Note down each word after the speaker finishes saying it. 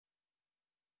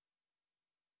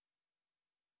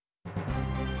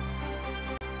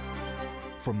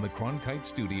From the Cronkite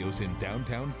studios in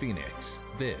downtown Phoenix,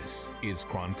 this is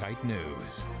Cronkite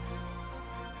News.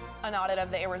 An audit of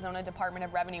the Arizona Department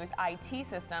of Revenue's IT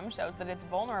system shows that it's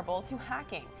vulnerable to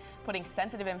hacking, putting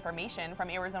sensitive information from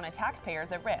Arizona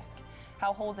taxpayers at risk.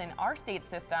 How holes in our state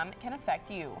system can affect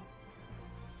you.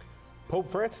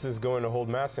 Pope Francis is going to hold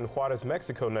Mass in Juarez,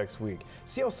 Mexico next week.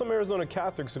 See how some Arizona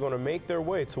Catholics are going to make their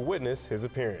way to witness his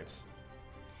appearance.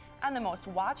 And the most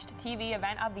watched TV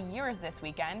event of the year is this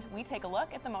weekend. We take a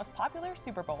look at the most popular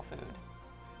Super Bowl food.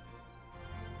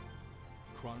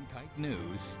 Cronkite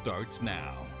News starts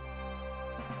now.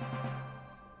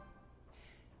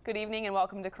 Good evening and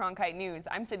welcome to Cronkite News.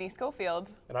 I'm Sydney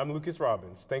Schofield. And I'm Lucas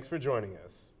Robbins. Thanks for joining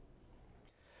us.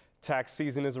 Tax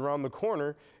season is around the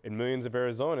corner, and millions of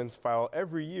Arizonans file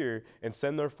every year and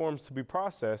send their forms to be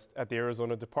processed at the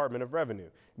Arizona Department of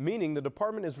Revenue, meaning the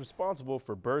department is responsible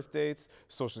for birth dates,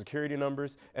 social security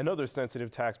numbers, and other sensitive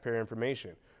taxpayer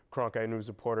information. Cronkite News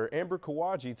reporter Amber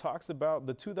Kawaji talks about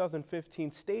the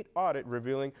 2015 state audit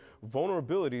revealing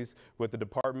vulnerabilities with the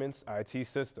department's IT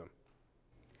system.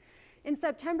 In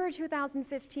September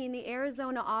 2015, the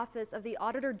Arizona Office of the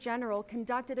Auditor General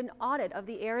conducted an audit of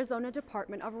the Arizona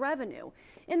Department of Revenue.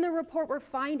 In the report were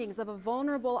findings of a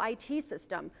vulnerable IT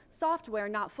system, software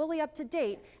not fully up to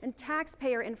date, and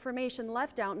taxpayer information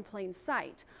left out in plain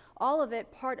sight. All of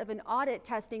it part of an audit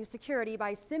testing security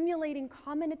by simulating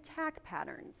common attack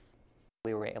patterns.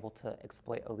 We were able to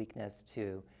exploit a weakness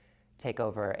to take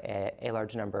over a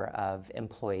large number of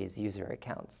employees' user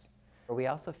accounts. We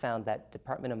also found that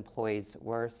department employees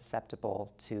were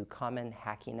susceptible to common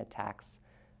hacking attacks,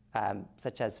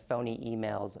 such as phony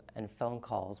emails and phone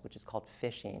calls, which is called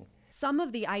phishing. Some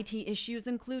of the IT issues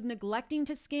include neglecting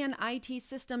to scan IT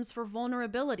systems for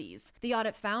vulnerabilities. The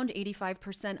audit found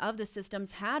 85% of the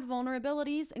systems had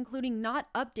vulnerabilities, including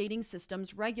not updating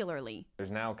systems regularly.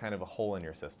 There's now kind of a hole in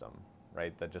your system,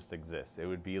 right, that just exists. It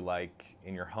would be like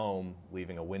in your home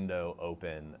leaving a window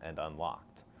open and unlocked.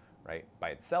 Right? By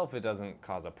itself, it doesn't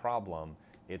cause a problem.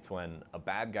 It's when a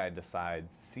bad guy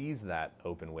sees that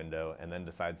open window and then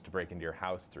decides to break into your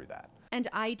house through that. And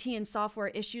IT and software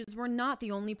issues were not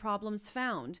the only problems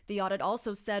found. The audit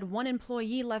also said one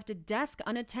employee left a desk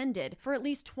unattended for at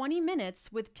least 20 minutes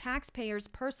with taxpayers'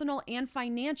 personal and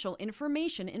financial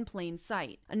information in plain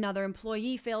sight. Another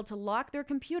employee failed to lock their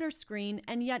computer screen,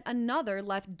 and yet another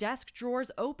left desk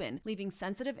drawers open, leaving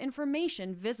sensitive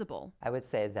information visible. I would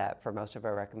say that for most of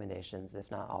our recommendations, if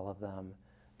not all of them,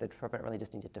 the department really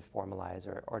just needed to formalize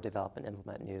or develop and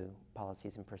implement new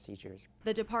policies and procedures.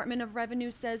 The Department of Revenue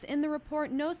says in the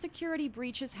report no security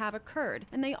breaches have occurred,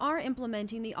 and they are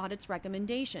implementing the audit's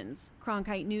recommendations.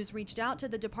 Cronkite News reached out to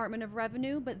the Department of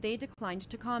Revenue, but they declined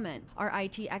to comment. Our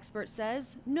IT expert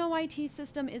says no IT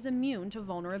system is immune to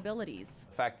vulnerabilities.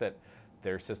 The fact that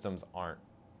their systems aren't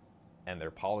and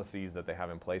their policies that they have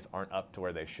in place aren't up to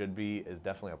where they should be is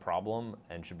definitely a problem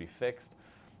and should be fixed.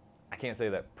 I can't say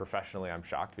that professionally I'm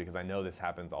shocked because I know this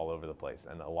happens all over the place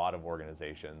and a lot of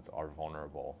organizations are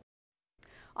vulnerable.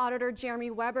 Auditor Jeremy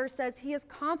Weber says he is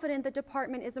confident the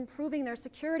department is improving their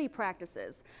security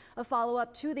practices. A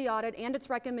follow-up to the audit and its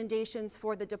recommendations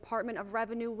for the Department of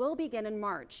Revenue will begin in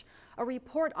March. A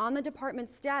report on the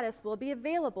department's status will be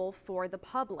available for the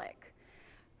public.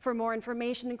 For more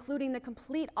information, including the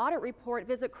complete audit report,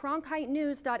 visit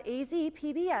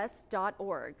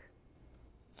cronkitenews.azpbs.org.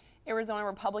 Arizona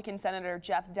Republican Senator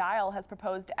Jeff Dial has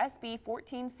proposed SB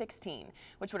 1416,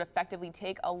 which would effectively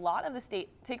take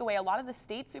away a lot of the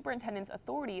state superintendent's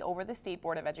authority over the State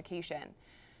Board of Education.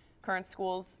 Current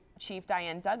Schools Chief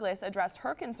Diane Douglas addressed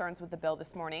her concerns with the bill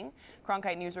this morning.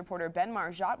 Cronkite News reporter Ben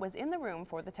Marjot was in the room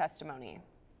for the testimony.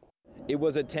 It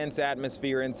was a tense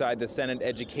atmosphere inside the Senate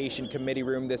Education Committee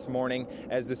room this morning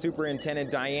as the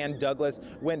Superintendent Diane Douglas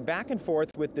went back and forth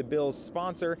with the bill's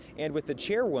sponsor and with the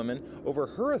chairwoman over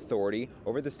her authority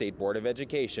over the State Board of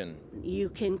Education. You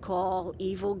can call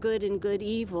evil good and good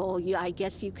evil. I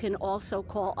guess you can also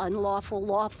call unlawful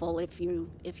lawful if you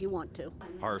want to.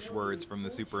 Harsh words from the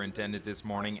superintendent this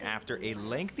morning after a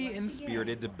lengthy and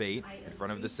spirited debate in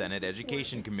front of the Senate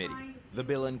Education Committee. The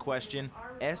bill in question,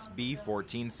 SB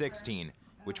 1416,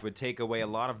 which would take away a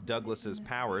lot of Douglas's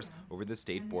powers over the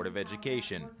State Board of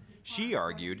Education. She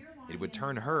argued it would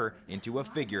turn her into a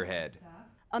figurehead.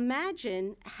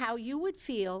 Imagine how you would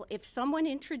feel if someone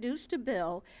introduced a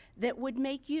bill that would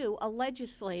make you a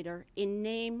legislator in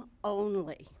name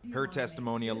only. Her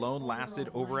testimony alone lasted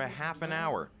over a half an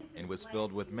hour and was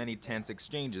filled with many tense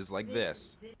exchanges like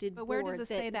this. But where does it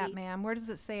say that, ma'am? Where does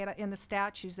it say it in the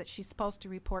statutes that she's supposed to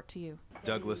report to you?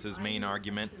 Douglas's main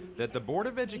argument that the Board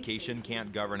of Education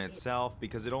can't govern itself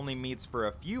because it only meets for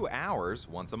a few hours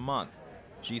once a month.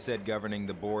 She said governing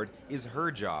the board is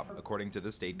her job, according to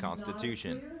the state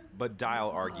constitution. But Dial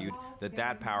argued that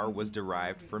that power was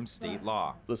derived from state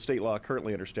law. The state law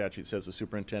currently under statute says the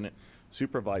superintendent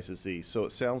supervises these. So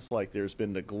it sounds like there's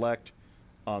been neglect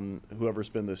on whoever's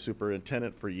been the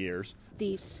superintendent for years.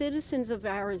 The citizens of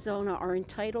Arizona are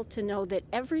entitled to know that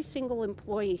every single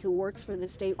employee who works for the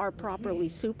state are properly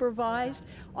supervised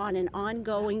on an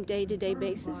ongoing day-to-day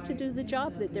basis to do the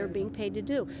job that they're being paid to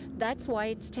do. That's why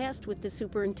it's tasked with the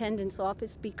superintendent's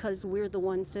office, because we're the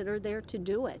ones that are there to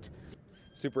do it.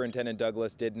 Superintendent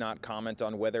Douglas did not comment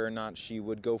on whether or not she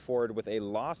would go forward with a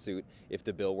lawsuit if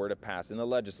the bill were to pass in the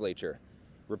legislature.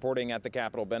 Reporting at the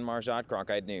Capitol, Ben Marjat,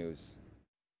 Cronkite News.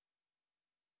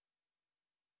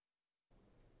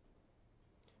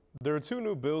 There are two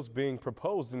new bills being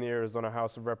proposed in the Arizona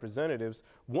House of Representatives,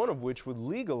 one of which would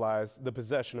legalize the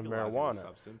possession of marijuana.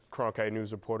 Cronkite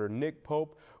News reporter Nick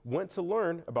Pope went to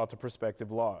learn about the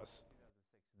prospective laws.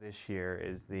 This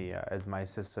year is my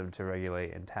system to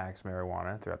regulate and tax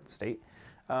marijuana throughout the state.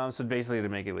 So basically to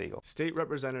make it legal. State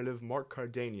Representative Mark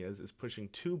Cardenas is pushing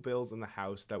two bills in the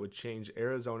House that would change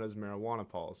Arizona's marijuana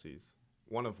policies.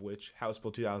 One of which, House Bill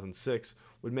 2006,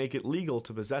 would make it legal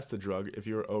to possess the drug if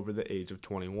you are over the age of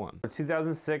 21.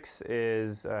 2006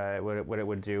 is, what it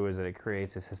would do is that it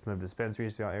creates a system of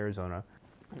dispensaries throughout Arizona.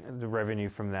 The revenue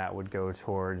from that would go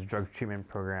towards drug treatment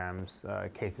programs,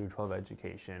 K through 12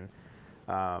 education.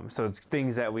 So it's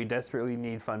things that we desperately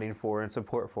need funding for and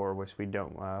support for, which we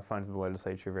don't fund in the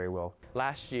legislature very well.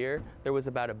 Last year, there was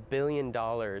about $1 billion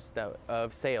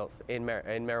of sales in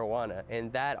marijuana,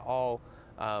 and that all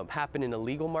happen in a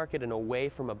legal market and away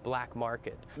from a black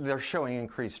market. They're showing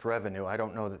increased revenue. I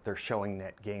don't know that they're showing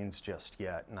net gains just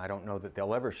yet, and I don't know that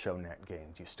they'll ever show net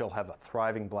gains. You still have a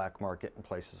thriving black market in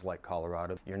places like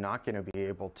Colorado. You're not going to be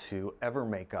able to ever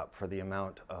make up for the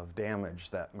amount of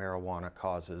damage that marijuana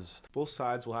causes. Both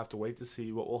sides will have to wait to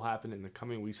see what will happen in the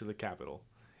coming weeks at the Capitol.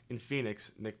 In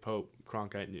Phoenix, Nick Pope,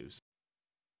 Cronkite News.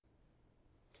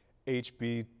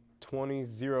 HB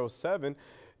 2007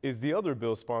 is the other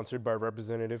bill sponsored by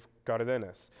Representative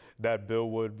Cardenas. That bill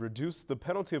would reduce the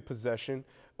penalty of possession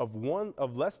of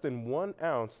less than 1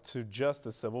 ounce to just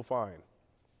a civil fine.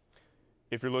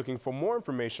 If you're looking for more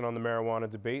information on the marijuana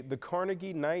debate, the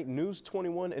Carnegie Night News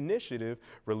 21 initiative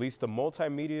released a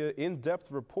multimedia in-depth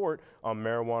report on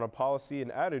marijuana policy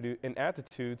and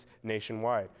attitudes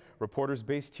nationwide. Reporters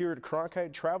based here at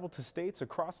Cronkite travel to states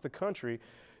across the country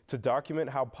to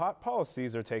document how pot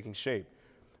policies are taking shape.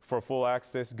 For full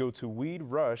access, go to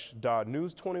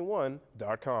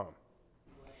weedrush.news21.com.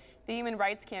 The Human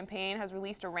Rights Campaign has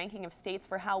released a ranking of states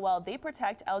for how well they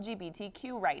protect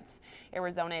LGBTQ rights.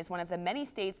 Arizona is one of the many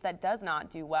states that does not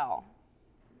do well.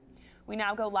 We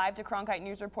now go live to Cronkite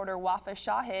News reporter Wafa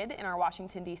Shahid in our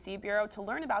Washington, D.C. bureau to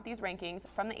learn about these rankings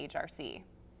from the HRC.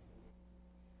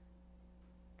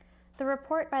 The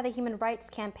report by the Human Rights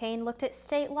Campaign looked at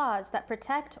state laws that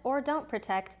protect or don't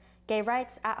protect gay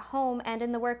rights at home and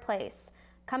in the workplace,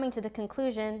 coming to the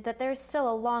conclusion that there's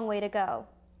still a long way to go.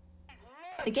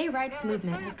 The gay rights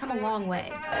movement has come a long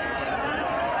way.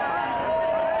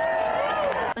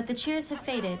 But the cheers have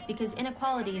faded because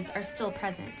inequalities are still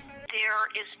present. There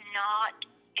is not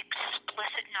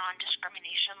explicit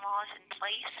non-discrimination laws in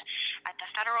place at the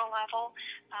federal level,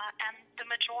 and the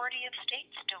majority of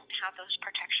states don't have those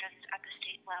protections at the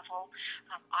state level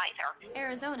either.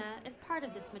 Arizona is part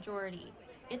of this majority.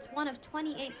 It's one of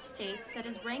 28 states that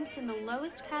is ranked in the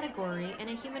lowest category in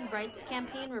a Human Rights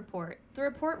Campaign report. The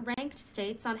report ranked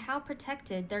states on how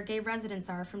protected their gay residents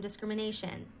are from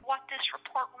discrimination. What this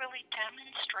report really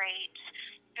demonstrates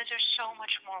is there's so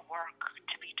much more work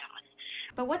to be done.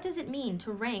 But what does it mean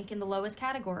to rank in the lowest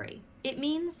category? It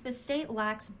means the state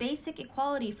lacks basic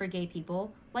equality for gay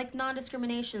people, like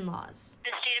non-discrimination laws.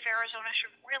 The state of Arizona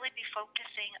should really be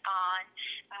focusing on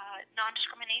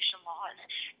non-discrimination laws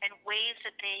and ways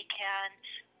that they can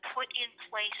put in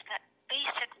place that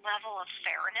basic level of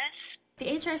fairness.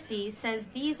 The HRC says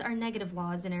these are negative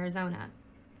laws in Arizona.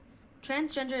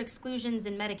 Transgender exclusions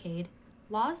in Medicaid,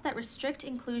 laws that restrict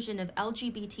inclusion of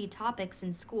LGBT topics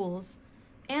in schools,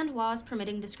 and laws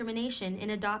permitting discrimination in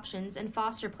adoptions and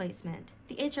foster placement.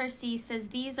 The HRC says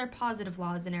these are positive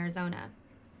laws in Arizona.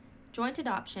 Joint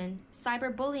adoption,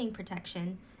 cyberbullying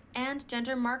protection, and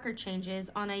gender marker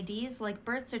changes on IDs like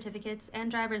birth certificates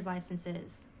and driver's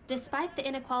licenses. Despite the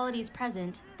inequalities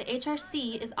present, the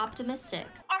HRC is optimistic.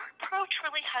 Our approach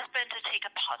really has been to take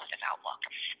a positive outlook.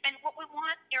 And what we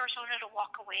want Arizona to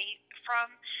walk away from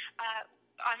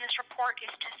on this report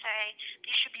is to say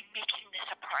they should be making this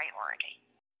a priority.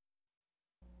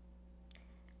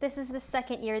 This is the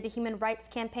second year the Human Rights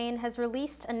Campaign has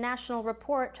released a national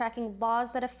report tracking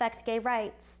laws that affect gay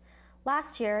rights.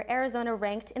 Last year, Arizona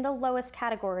ranked in the lowest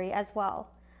category as well.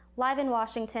 Live in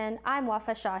Washington, I'm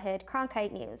Wafa Shahid,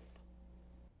 Cronkite News.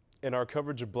 In our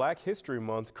coverage of Black History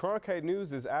Month, Cronkite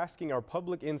News is asking our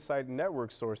Public Insight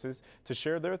Network sources to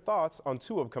share their thoughts on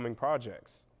 2 upcoming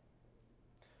projects.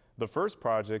 The first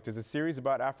project is a series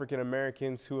about African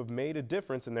Americans who have made a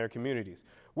difference in their communities.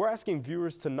 We're asking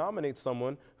viewers to nominate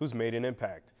someone who's made an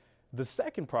impact. The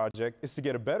second project is to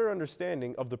get a better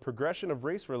understanding of the progression of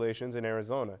race relations in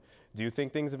Arizona. Do you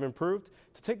think things have improved?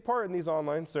 To take part in these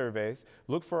online surveys,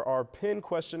 look for our pinned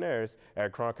questionnaires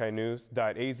at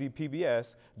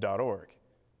cronkitenews.azpbs.org.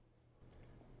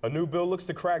 A new bill looks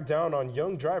to crack down on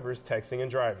young drivers texting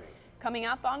and driving. Coming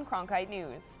up on Cronkite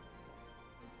News.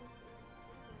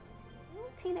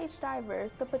 Teenage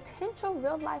drivers the potential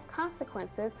real-life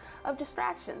consequences of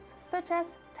distractions, such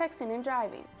as texting and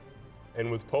driving. And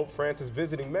with Pope Francis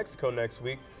visiting Mexico next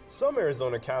week, some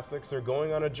Arizona Catholics are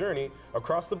going on a journey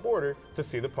across the border to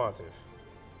see the pontiff.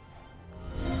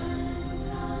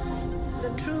 The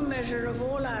true measure of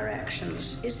all our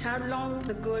actions is how long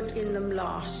the good in them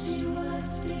lasts.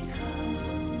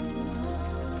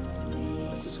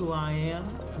 This is who I am,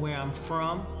 where I'm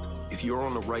from. If you're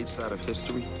on the right side of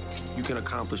history, you can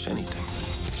accomplish anything.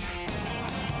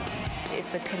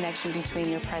 It's a connection between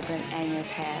your present and your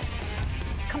past.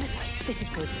 Come this way. This is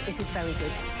good. This is very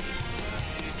good.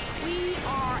 We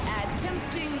are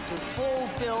attempting to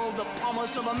fulfill the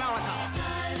promise of America.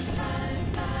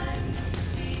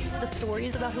 The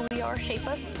stories about who we are shape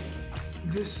us.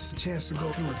 This is a chance to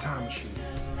go through a time machine.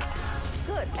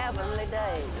 Good heavenly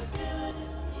days.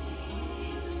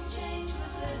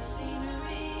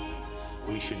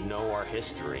 We should know our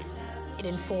history. It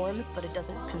informs, but it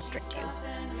doesn't constrict you.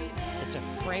 It's a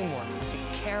framework to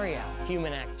carry out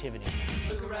human activity.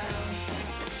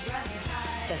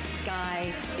 The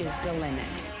sky is the limit.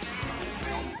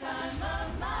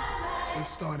 It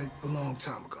started a long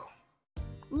time ago.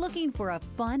 Looking for a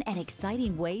fun and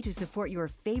exciting way to support your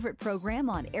favorite program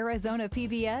on Arizona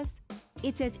PBS?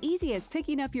 It's as easy as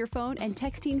picking up your phone and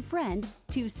texting FRIEND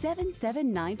to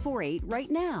 77948 right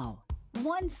now.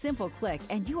 One simple click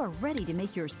and you are ready to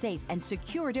make your safe and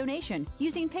secure donation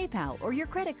using PayPal or your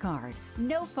credit card.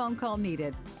 No phone call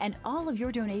needed, and all of your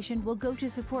donation will go to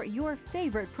support your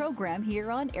favorite program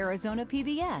here on Arizona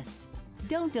PBS.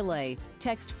 Don't delay.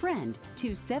 Text FRIEND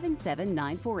to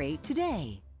 77948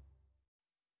 today.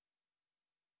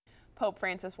 Pope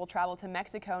Francis will travel to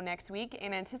Mexico next week,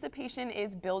 and anticipation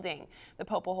is building. The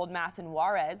Pope will hold Mass in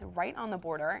Juarez, right on the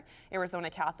border. Arizona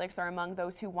Catholics are among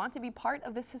those who want to be part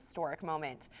of this historic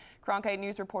moment. Cronkite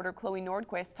News reporter Chloe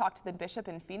Nordquist talked to the bishop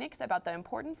in Phoenix about the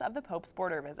importance of the Pope's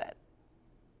border visit.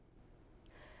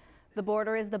 The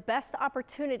border is the best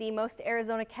opportunity most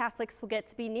Arizona Catholics will get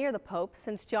to be near the Pope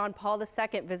since John Paul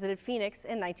II visited Phoenix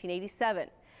in 1987.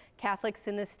 Catholics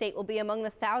in this state will be among the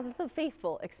thousands of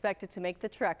faithful expected to make the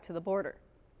trek to the border.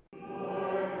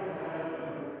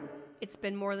 It's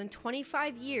been more than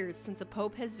 25 years since a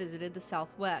pope has visited the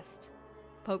Southwest.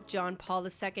 Pope John Paul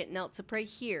II knelt to pray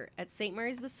here at St.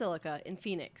 Mary's Basilica in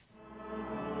Phoenix.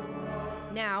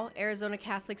 Now, Arizona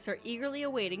Catholics are eagerly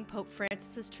awaiting Pope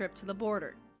Francis's trip to the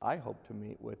border. I hope to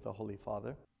meet with the Holy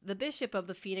Father. The bishop of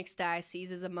the Phoenix Diocese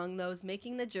is among those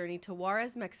making the journey to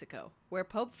Juarez, Mexico, where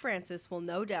Pope Francis will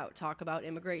no doubt talk about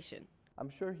immigration. I'm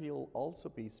sure he'll also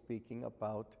be speaking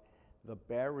about the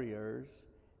barriers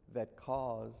that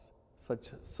cause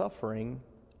such suffering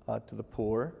to the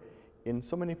poor in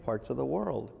so many parts of the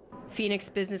world.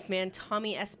 Phoenix businessman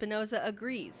Tommy Espinoza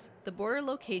agrees the border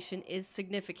location is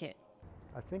significant.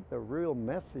 I think the real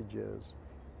message is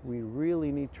we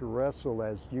really need to wrestle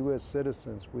as U.S.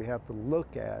 citizens. We have to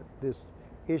look at this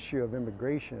issue of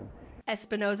immigration.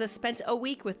 Espinoza spent a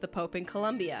week with the Pope in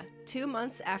Colombia, 2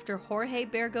 months after Jorge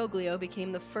Bergoglio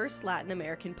became the first Latin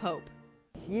American Pope.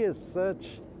 He is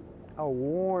such a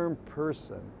warm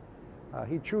person.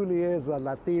 He truly is a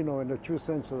Latino in the true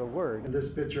sense of the word. In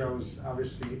this picture, I was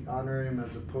obviously honoring him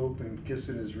as a Pope and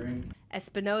kissing his ring.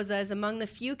 Espinoza is among the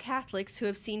few Catholics who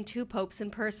have seen 2 popes in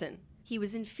person. He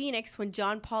was in Phoenix when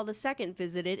John Paul II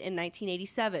visited in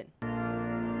 1987.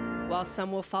 While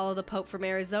some will follow the Pope from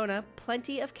Arizona,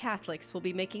 plenty of Catholics will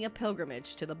be making a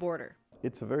pilgrimage to the border.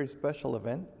 It's a very special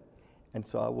event, and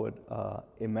so I would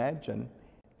imagine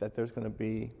that there's going to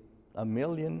be 1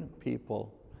 million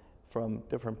people from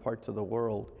different parts of the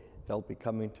world that will be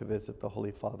coming to visit the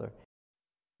Holy Father.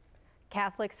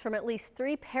 Catholics from at least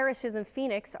 3 parishes in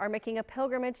Phoenix are making a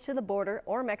pilgrimage to the border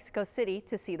or Mexico City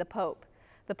to see the Pope.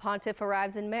 The pontiff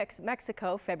arrives in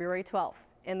Mexico February 12th.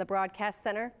 In the Broadcast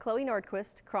Center, Chloe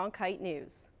Nordquist, Cronkite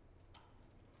News.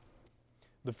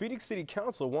 The Phoenix City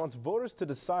Council wants voters to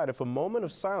decide if a moment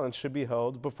of silence should be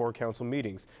held before council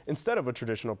meetings instead of a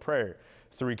traditional prayer.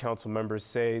 3 council members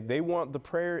say they want the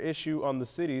prayer issue on the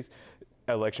city's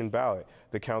election ballot.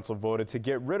 The council voted to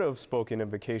get rid of spoken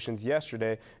invocations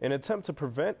yesterday in an attempt to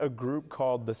prevent a group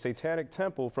called the Satanic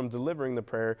Temple from delivering the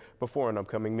prayer before an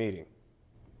upcoming meeting.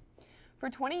 For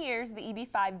 20 years, the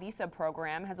EB-5 visa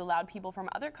program has allowed people from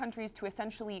other countries to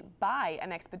essentially buy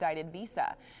an expedited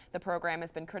visa. The program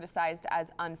has been criticized as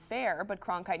unfair, but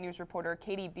Cronkite News reporter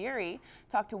Katie Beery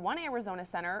talked to one Arizona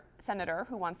senator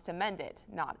who wants to mend it,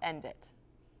 not end it.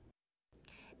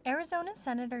 Arizona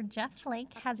Senator Jeff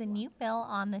Flake has a new bill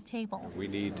on the table. We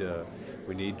need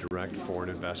direct foreign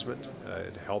investment.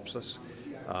 It helps us.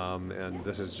 And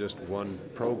this is just one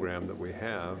program that we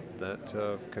have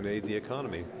that can aid the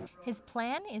economy. His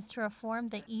plan is to reform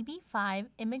the EB-5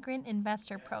 Immigrant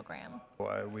Investor Program.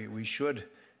 We should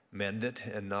mend it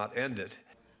and not end it.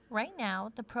 Right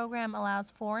now, the program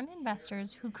allows foreign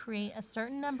investors who create a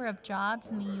certain number of jobs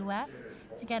in the U.S.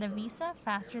 to get a visa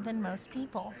faster than most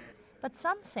people. But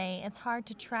some say it's hard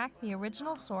to track the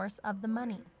original source of the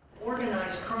money.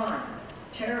 Organized crime,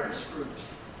 terrorist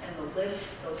groups, and the list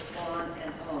goes on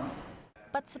and on.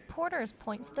 But supporters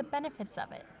point to the benefits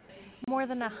of it. More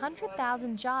than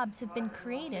 100,000 jobs have been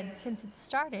created since it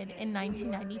started in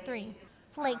 1993.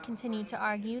 Flake continued to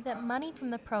argue that money from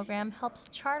the program helps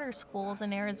charter schools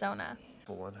in Arizona.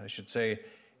 I should say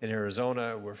in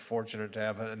Arizona, we're fortunate to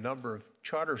have a number of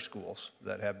charter schools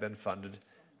that have been funded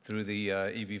through the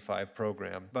EB-5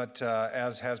 program. But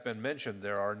as has been mentioned,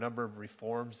 there are a number of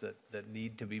reforms that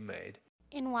need to be made.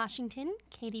 In Washington,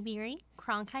 Katie Beery,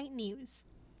 Cronkite News.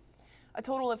 A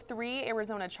total of 3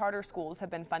 Arizona charter schools have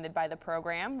been funded by the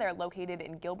program. They're located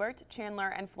in Gilbert, Chandler,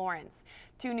 and Florence.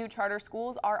 2 new charter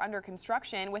schools are under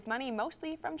construction with money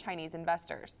mostly from Chinese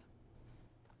investors.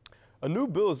 A new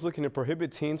bill is looking to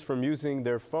prohibit teens from using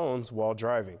their phones while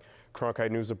driving.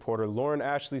 Cronkite News reporter Lauren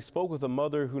Ashley spoke with a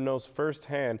mother who knows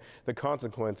firsthand the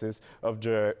consequences of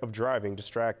driving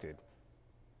distracted.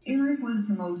 Eric was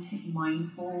the most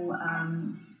mindful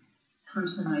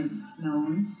person I've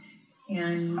known,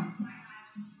 and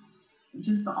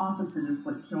just the opposite is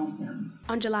what killed him.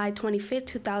 On July 25,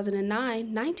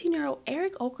 2009, 19-year-old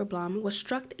Eric Okerblom was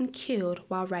struck and killed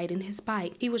while riding his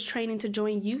bike. He was training to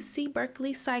join UC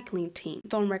Berkeley's cycling team.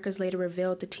 Phone records later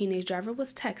revealed the teenage driver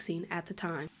was texting at the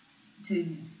time. To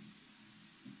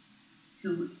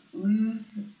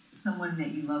lose someone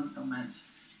that you love so much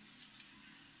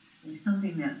is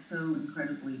something that's so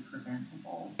incredibly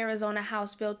preventable. Arizona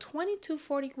House Bill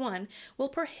 2241 will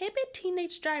prohibit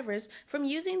teenage drivers from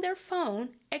using their phone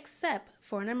except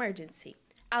for an emergency.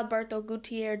 Alberto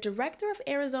Gutierrez, director of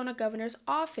Arizona Governor's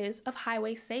Office of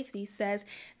Highway Safety, says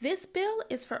this bill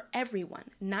is for everyone,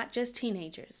 not just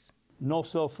teenagers. No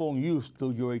cell phone use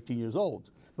till you're 18 years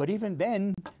old. But even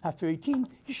then, after 18,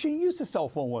 you shouldn't use a cell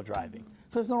phone while driving.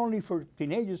 So it's not only for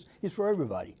teenagers, it's for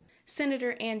everybody.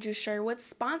 Senator Andrew Sherwood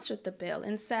sponsored the bill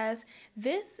and says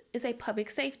this is a public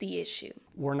safety issue.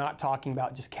 We're not talking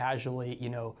about just casually,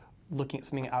 looking at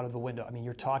something out of the window. I mean,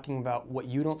 you're talking about what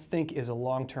you don't think is a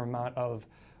long-term amount of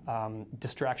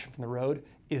distraction from the road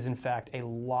is in fact a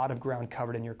lot of ground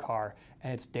covered in your car,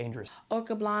 and it's dangerous.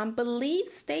 Okerblom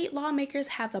believes state lawmakers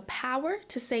have the power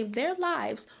to save their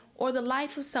lives or the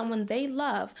life of someone they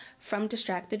love from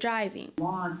distracted driving.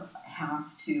 Laws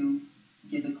have to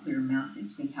give a clear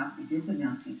message. They have to give the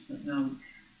message that no,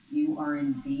 you are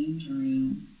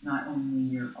endangering not only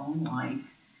your own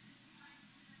life,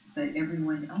 but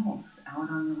everyone else out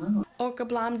on the road.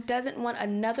 Okerblom doesn't want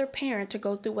another parent to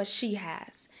go through what she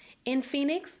has. In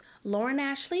Phoenix, Lauren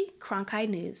Ashley, Cronkite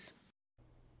News.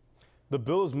 The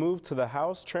bill is moved to the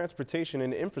House Transportation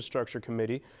and Infrastructure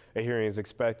Committee. A hearing is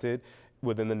expected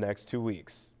within the next 2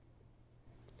 weeks.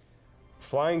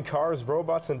 Flying cars,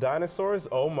 robots, and dinosaurs,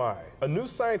 oh my. A new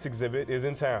science exhibit is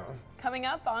in town. Coming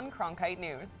up on Cronkite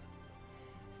News.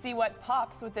 See what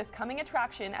pops with this coming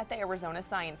attraction at the Arizona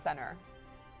Science Center.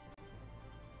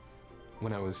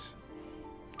 When I was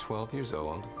 12 years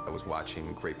old, I was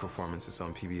watching great performances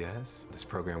on PBS. This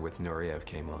program with Nureyev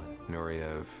came on.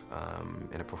 Nureyev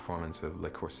in a performance of Le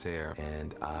Corsaire,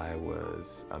 and I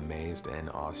was amazed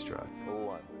and awestruck.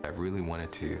 I really wanted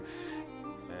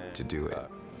to do it.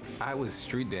 I was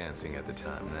street dancing at the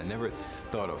time, and I never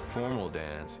thought of formal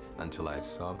dance until I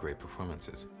saw great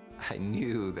performances. I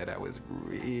knew that I was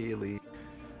really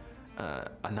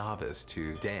a novice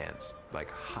to dance, like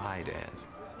high dance.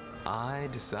 I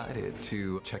decided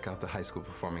to check out the high school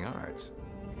performing arts,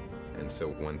 and so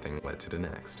one thing led to the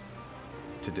next.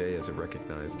 Today, as a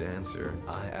recognized dancer,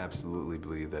 I absolutely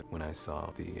believe that when I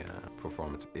saw the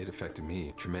performance, it affected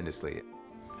me tremendously.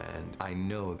 And I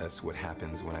know that's what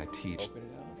happens when I teach.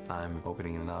 I'm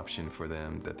opening an option for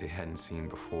them that they hadn't seen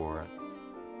before.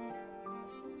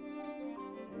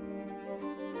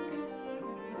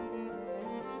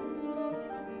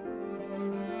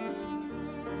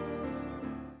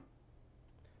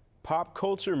 Pop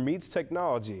culture meets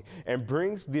technology and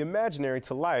brings the imaginary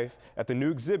to life at the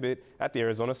new exhibit at the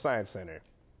Arizona Science Center.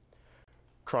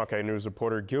 Cronkite News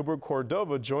reporter Gilbert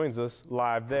Cordova joins us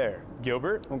live there.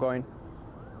 Gilbert? I'm going.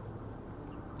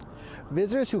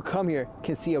 Visitors who come here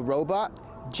can see a robot,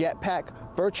 jetpack,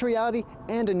 virtual reality,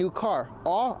 and a new car,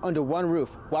 all under one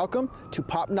roof. Welcome to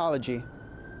Popnology.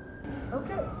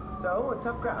 Okay, so a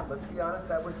tough crowd. Let's be honest,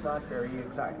 that was not very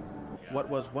exciting. What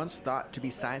was once thought to be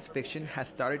science fiction has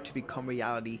started to become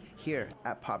reality here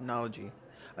at Popnology,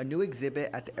 a new exhibit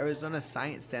at the Arizona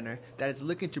Science Center that is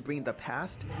looking to bring the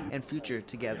past and future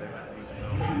together.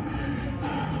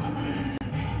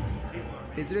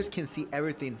 Visitors can see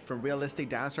everything from realistic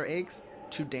dinosaur eggs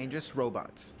to dangerous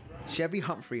robots. Chevy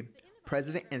Humphrey,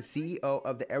 president and CEO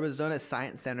of the Arizona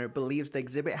Science Center, believes the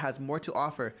exhibit has more to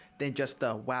offer than just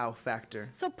the wow factor.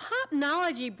 So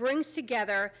Popnology brings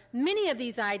together many of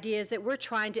these ideas that we're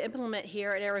trying to implement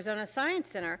here at Arizona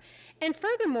Science Center. And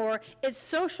furthermore, its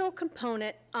social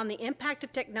component on the impact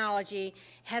of technology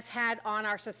has had on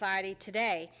our society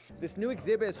today. This new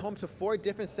exhibit is home to 4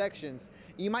 different sections.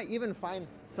 You might even find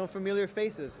some familiar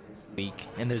faces.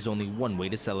 And there's only one way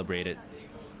to celebrate it.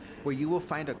 Where you will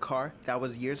find a car that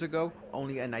was years ago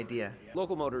only an idea.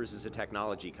 Local Motors is a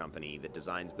technology company that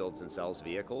designs, builds, and sells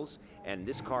vehicles, and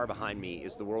this car behind me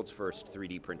is the world's first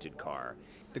 3D printed car.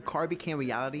 The car became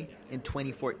reality in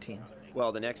 2014.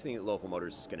 Well, the next thing that Local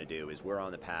Motors is going to do is we're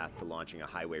on the path to launching a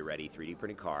highway-ready 3D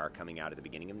printed car coming out at the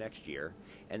beginning of next year.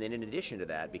 And then in addition to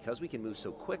that, because we can move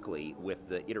so quickly with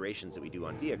the iterations that we do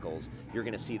on vehicles, you're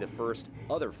going to see the first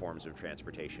other forms of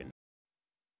transportation.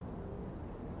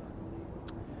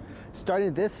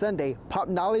 Starting this Sunday,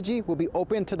 Popnology will be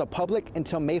open to the public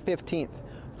until May 15th.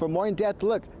 For more in-depth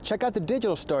look, check out the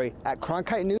digital story at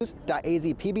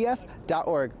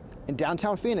cronkitenews.azpbs.org. In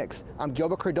downtown Phoenix, I'm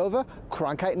Gilbert Cordova,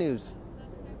 Cronkite News.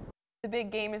 The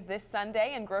big game is this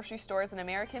Sunday, and grocery stores and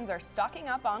Americans are stocking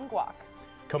up on guac.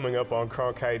 Coming up on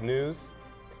Cronkite News,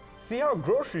 see how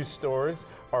grocery stores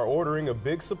are ordering a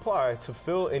big supply to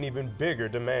fill an even bigger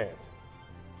demand.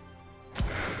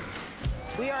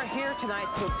 We are here tonight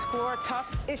to explore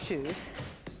tough issues.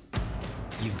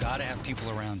 You've got to have people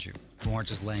around you who aren't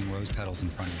just laying rose petals in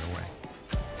front of your way.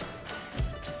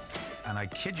 And I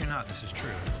kid you not, this is true.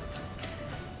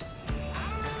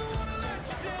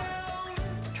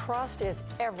 Trust is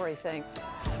everything.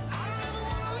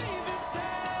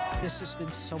 This has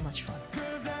been so much fun.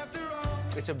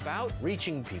 It's about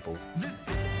reaching people.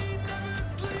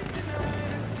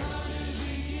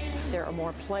 There are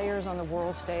more players on the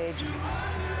world stage.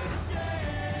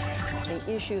 The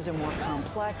issues are more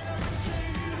complex.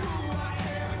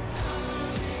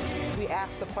 We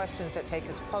ask the questions that take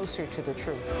us closer to the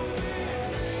truth.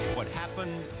 What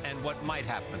happened and what might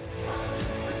happen.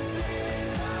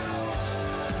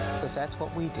 Because that's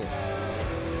what we do.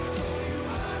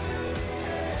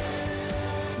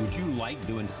 Would you like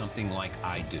doing something like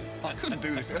I do? I couldn't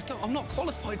do this. I'm not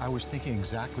qualified. I was thinking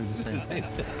exactly the same thing.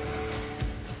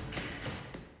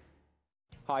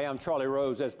 Hi, I'm Charlie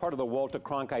Rose. As part of the Walter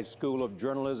Cronkite School of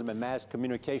Journalism and Mass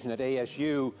Communication at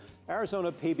ASU, Arizona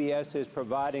PBS is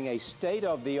providing a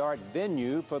state-of-the-art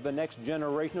venue for the next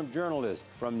generation of journalists.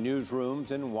 From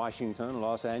newsrooms in Washington,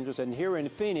 Los Angeles, and here in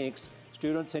Phoenix,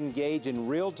 students engage in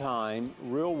real-time,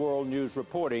 real-world news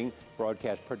reporting,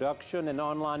 broadcast production, and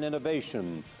online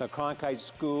innovation. The Cronkite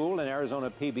School and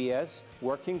Arizona PBS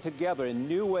working together in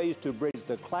new ways to bridge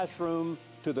the classroom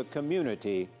to the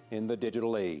community in the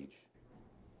digital age.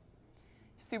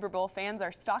 Super Bowl fans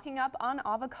are stocking up on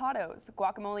avocados.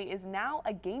 Guacamole is now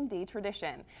a game day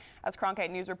tradition. As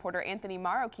Cronkite News reporter Anthony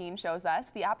Marroquin shows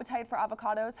us, the appetite for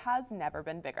avocados has never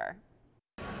been bigger.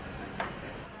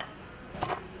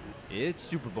 It's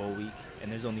Super Bowl week,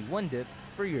 and there's only one dip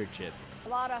for your chip. A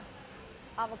lot of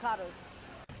avocados.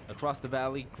 Across the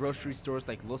valley, grocery stores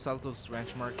like Los Altos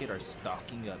Ranch Market are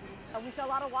stocking up. We sell a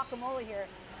lot of guacamole here.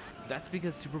 That's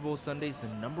because Super Bowl Sunday is the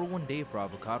 #1 day for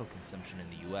avocado consumption in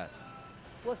the U.S.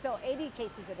 We'll sell 80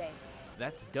 cases a day.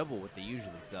 That's double what they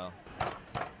usually sell.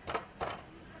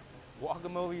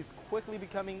 Guacamole is quickly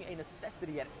becoming a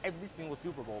necessity at every single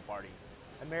Super Bowl party.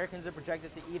 Americans are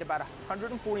projected to eat about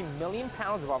 140 million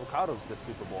pounds of avocados this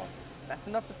Super Bowl. That's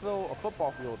enough to fill a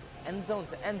football field end zone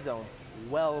to end zone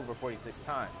well over 46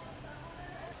 times.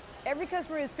 Every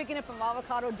customer is picking up an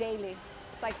avocado daily.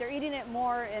 It's like they're eating it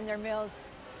more in their meals.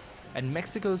 And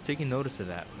Mexico's taking notice of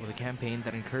that with a campaign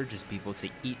that encourages people to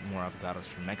eat more avocados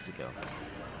from Mexico.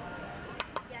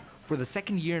 Yes. For the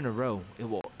second year in a row, it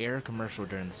will air a commercial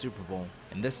during the Super Bowl,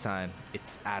 and this time,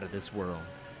 it's out of this world.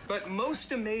 But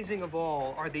most amazing of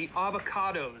all are the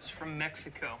avocados from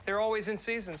Mexico. They're always in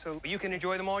season, so you can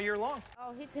enjoy them all year long.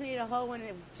 Oh, he can eat a whole one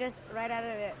just right out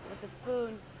of it with a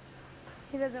spoon.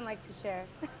 He doesn't like to share.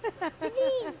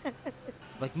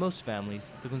 Like most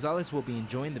families, the Gonzalez will be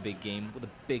enjoying the big game with a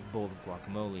big bowl of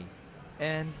guacamole.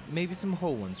 And maybe some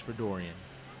whole ones for Dorian.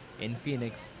 In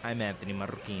Phoenix, I'm Anthony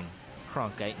Marroquin,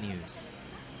 Cronkite News.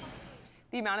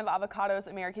 The amount of avocados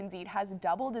Americans eat has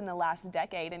doubled in the last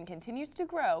decade and continues to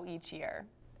grow each year.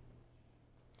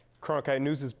 Cronkite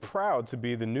News is proud to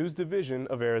be the news division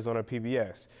of Arizona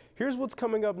PBS. Here's what's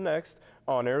coming up next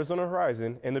on Arizona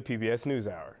Horizon and the PBS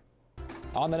NewsHour.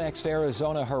 On the next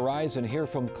Arizona Horizon, hear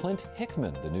from Clint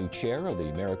Hickman, the new chair of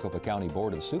the Maricopa County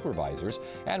Board of Supervisors,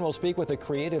 and we'll speak with a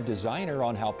creative designer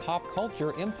on how pop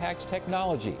culture impacts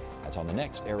technology. That's on the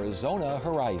next Arizona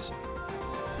Horizon.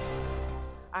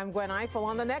 I'm Gwen Eiffel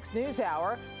on the next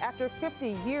NewsHour. After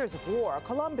 50 years of war,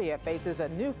 Colombia faces a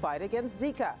new fight against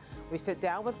Zika. We sit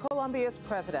down with Colombia's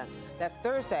president. That's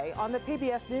Thursday on the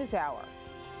PBS NewsHour.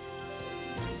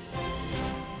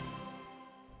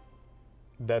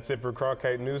 That's it for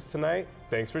Cronkite News tonight.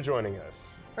 Thanks for joining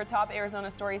us. For top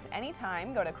Arizona stories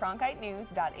anytime, go to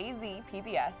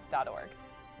cronkitenews.azpbs.org.